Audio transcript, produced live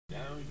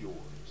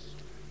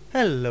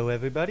Hello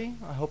everybody,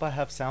 I hope I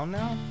have sound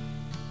now.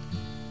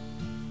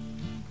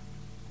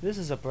 This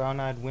is a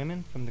Brown-Eyed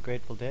Women from the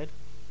Grateful Dead.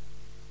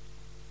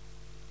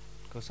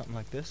 Goes something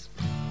like this.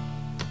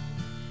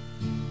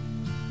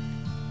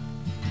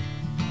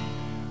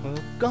 Well,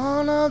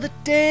 gone are the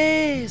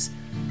days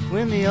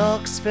when the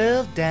ox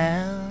fell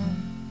down.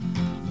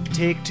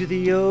 Take to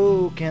the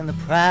oak and the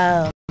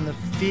proud and the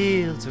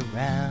fields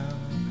around.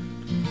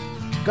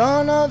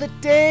 Gone are the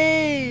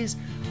days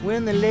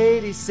when the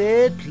lady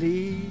said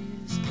please,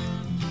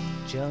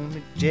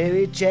 Young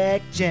Jerry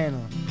Jack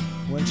Gentle,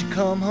 won't you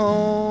come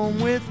home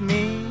with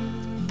me?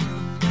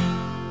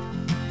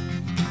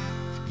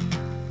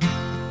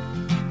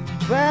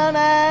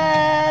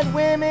 Brown-eyed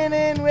women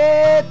in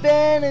red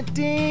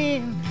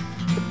Benedine,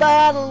 the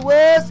bottle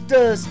was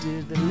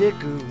dusted, the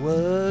liquor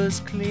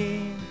was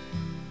clean.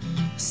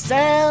 The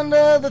sound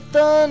of the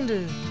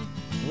thunder,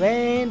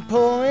 rain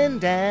pouring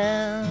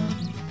down,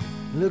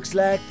 looks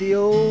like the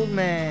old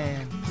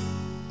man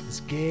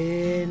is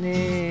getting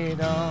it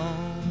on.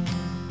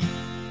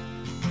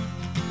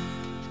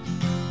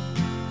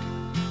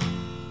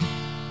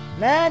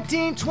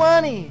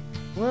 1920,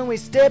 when we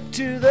stepped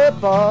to the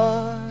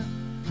bar,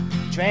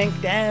 drank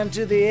down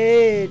to the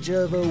edge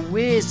of a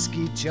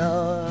whiskey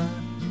jar.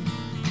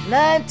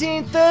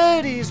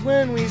 1930s,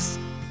 when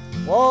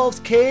walls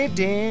caved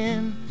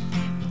in,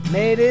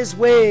 made his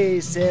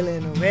way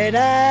selling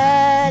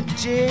red-eyed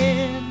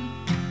gin.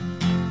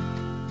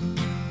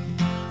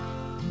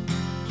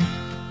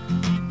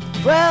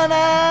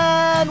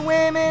 Brown-eyed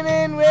women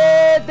in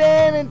red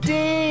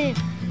Benedine,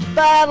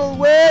 bottle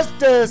was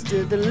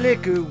dusted, the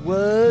liquor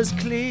was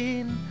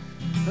clean.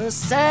 The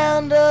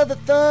sound of the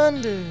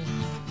thunder,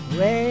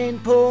 rain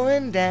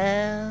pouring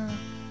down,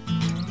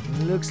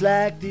 looks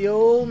like the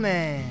old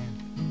man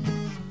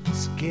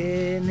is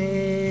getting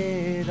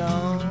it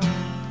on.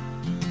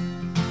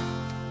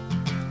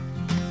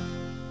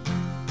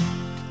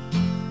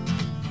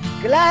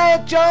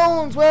 Goliath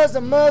Jones was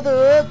the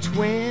mother of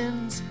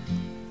twins,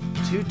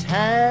 2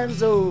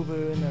 times over,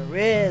 and the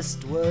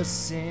rest was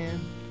sin.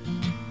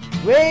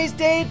 Raised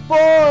 8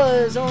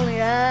 boys,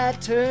 only I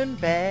turned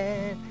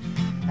bad.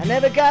 I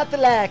never got the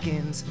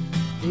likings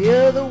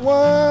the other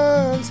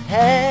ones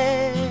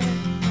had.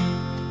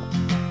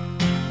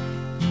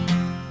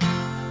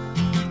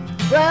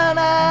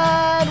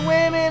 Brown-eyed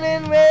women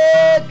in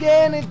red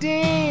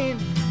Grenadine,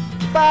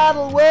 the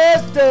bottle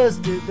was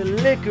dusted, the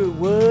liquor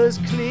was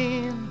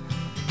clean.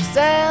 The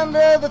sound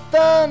of the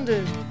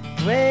thunder,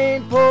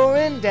 rain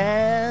pouring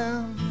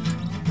down,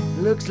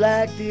 looks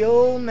like the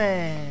old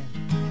man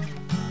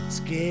is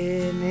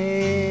getting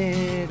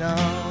it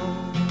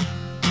on.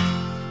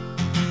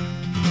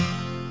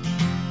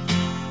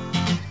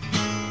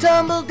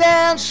 Tumble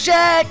down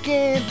shack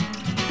in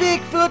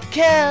Bigfoot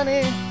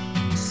County,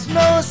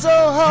 snow so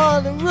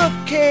hard the roof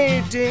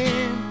caved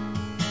in.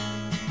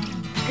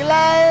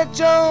 Goliath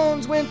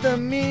Jones went to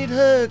meet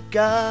her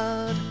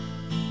God,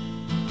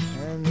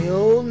 and the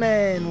old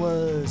man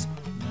was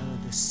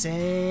not the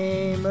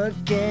same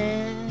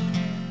again.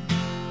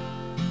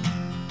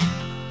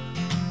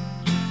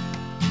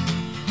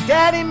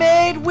 Daddy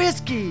made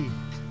whiskey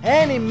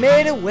and he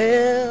made it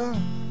well,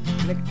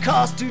 and it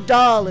cost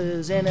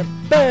 $2 and it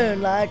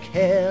burned like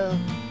hell.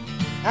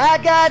 I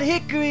got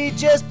hickory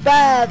just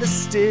by the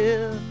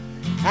still,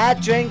 I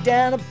drank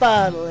down a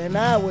bottle and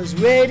I was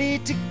ready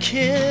to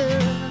kill.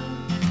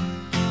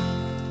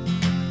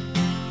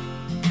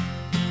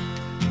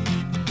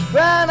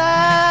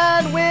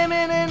 Brown-eyed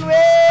women in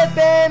red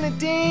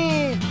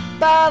Benedine,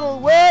 bottle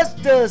was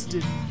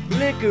dusted,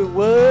 liquor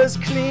was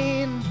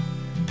clean.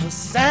 The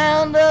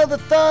sound of the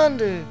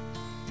thunder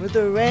with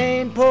the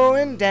rain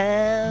pouring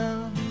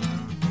down,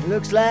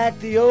 looks like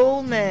the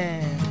old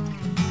man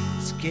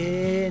is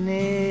getting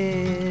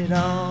it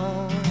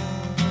on.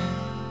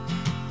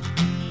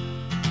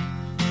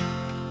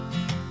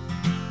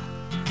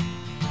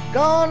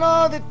 Gone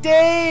are the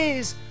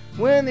days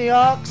when the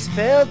ox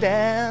fell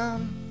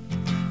down,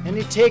 and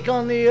you take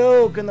on the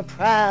oak and the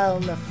proud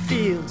and the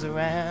fields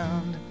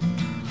around.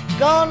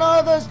 Gone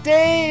are those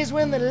days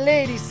when the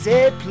lady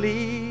said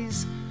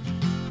please,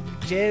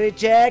 Jerry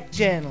Jack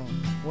Gentle,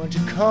 won't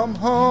you come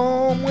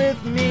home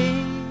with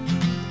me?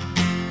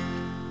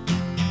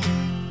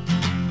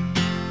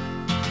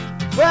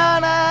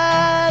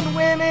 Brown-eyed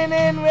women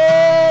in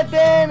red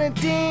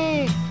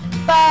Benedine,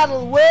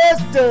 bottle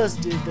was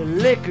dusted, the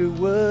liquor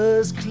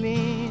was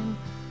clean.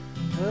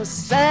 The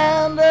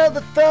sound of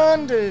the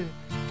thunder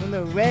and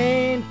the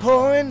rain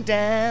pouring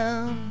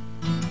down,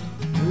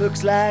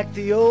 looks like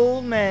the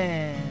old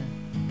man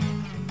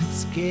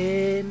is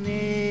getting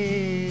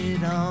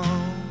it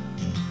on.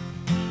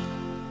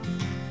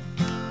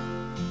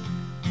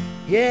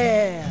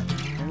 Yeah,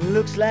 and it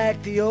looks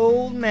like the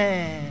old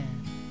man,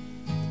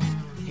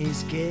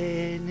 he's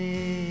getting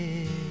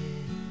it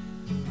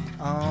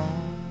on.